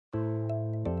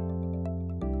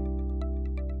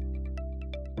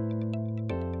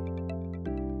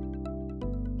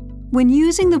When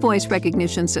using the voice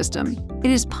recognition system,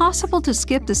 it is possible to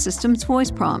skip the system's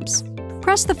voice prompts.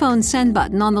 Press the phone's send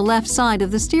button on the left side of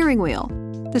the steering wheel.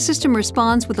 The system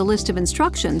responds with a list of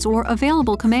instructions or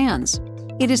available commands.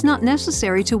 It is not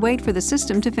necessary to wait for the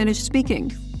system to finish speaking.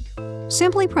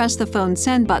 Simply press the phone's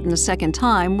send button a second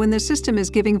time when the system is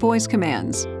giving voice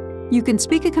commands. You can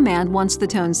speak a command once the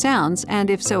tone sounds, and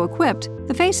if so equipped,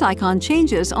 the face icon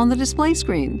changes on the display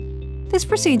screen. This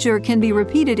procedure can be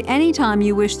repeated anytime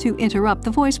you wish to interrupt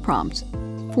the voice prompt.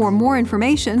 For more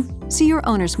information, see your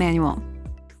owner's manual.